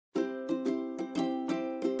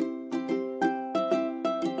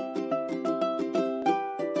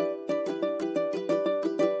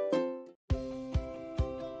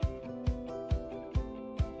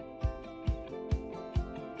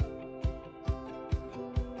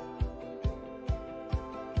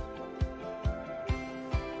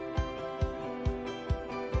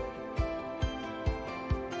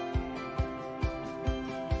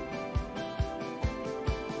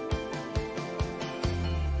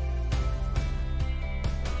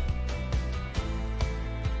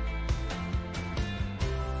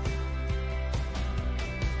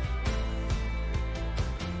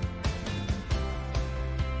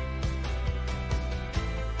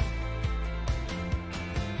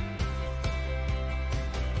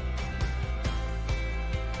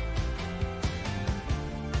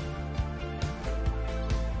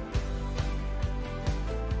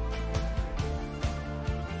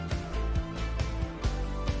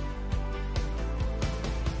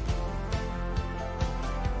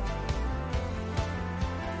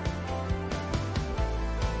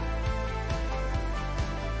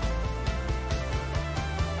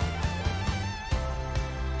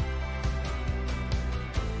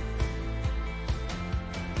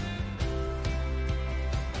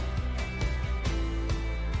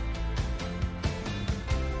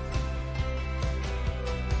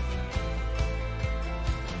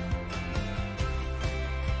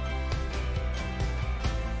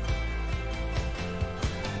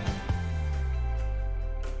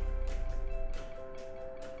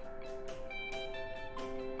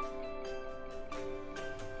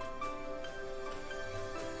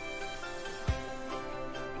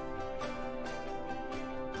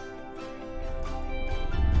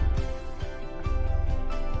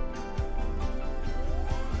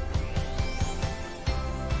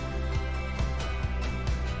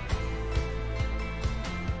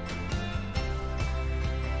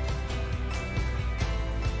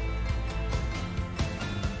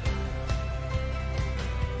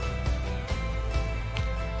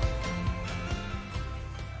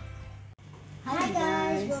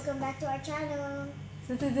back to our channel.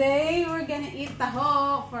 So today we're gonna eat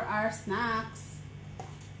taho for our snacks.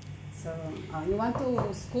 So you want to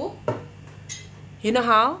scoop? You know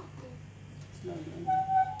how? Slowly.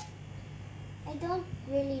 I don't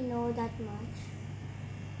really know that much.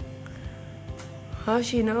 How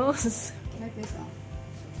she knows? Like this. Oh.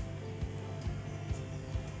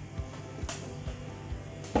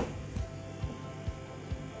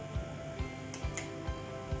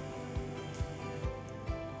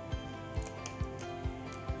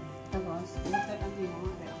 Tapos, ito lang yung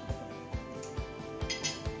mga bell.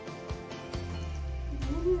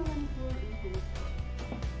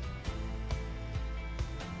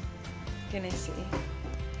 Can I see?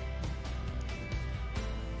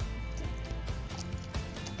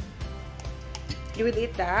 You will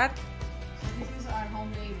eat that? So this is our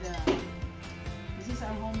homemade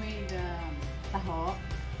taho,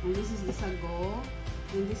 and this is the sago,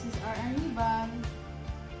 and this is our anibal.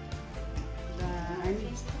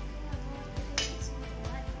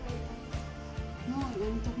 No,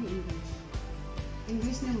 I'm talking English.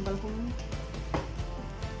 English na yung balkon mo.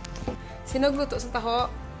 Sino nagluto sa taho?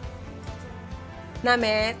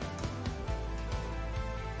 Namet?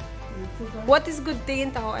 What is good thing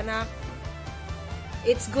in taho, anak?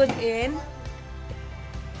 It's good in?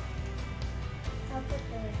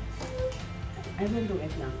 I will do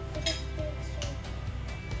it now.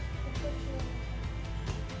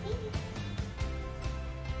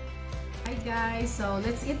 Hi guys, so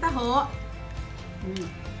let's eat taho.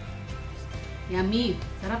 Yummy.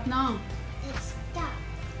 Sarap no? It's stuck.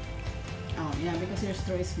 Oh yeah, because your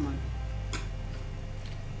straw is small.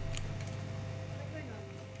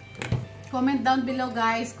 Comment down below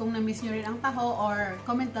guys kung na-miss nyo rin ang taho, or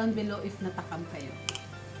comment down below if natakam kayo.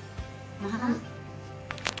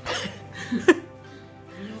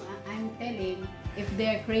 I'm telling, if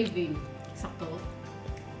they're craving, sakto,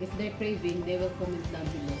 if they're craving, they will comment down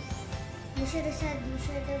below. You should have said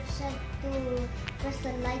to press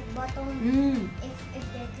the like button if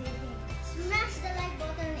they're craving. Smash the like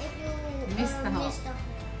button if you Miss taho. miss taho.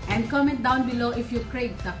 And comment down below if you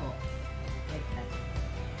crave taho. Like that.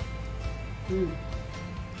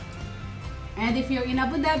 And if you're in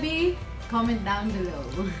Abu Dhabi, comment down below.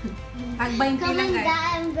 Tag 20 lang Comment guys.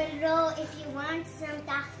 down below if you want some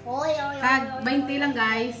taho. Tag 20 lang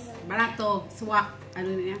guys. Barato, swak,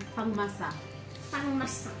 ano niya, pangmasa.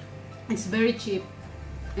 Pangmasa. It's very cheap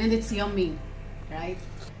and it's yummy, right?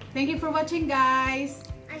 Thank you for watching guys.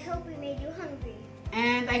 I hope we made you hungry.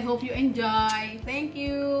 And I hope you enjoy. Thank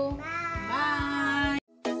you. Bye. Bye.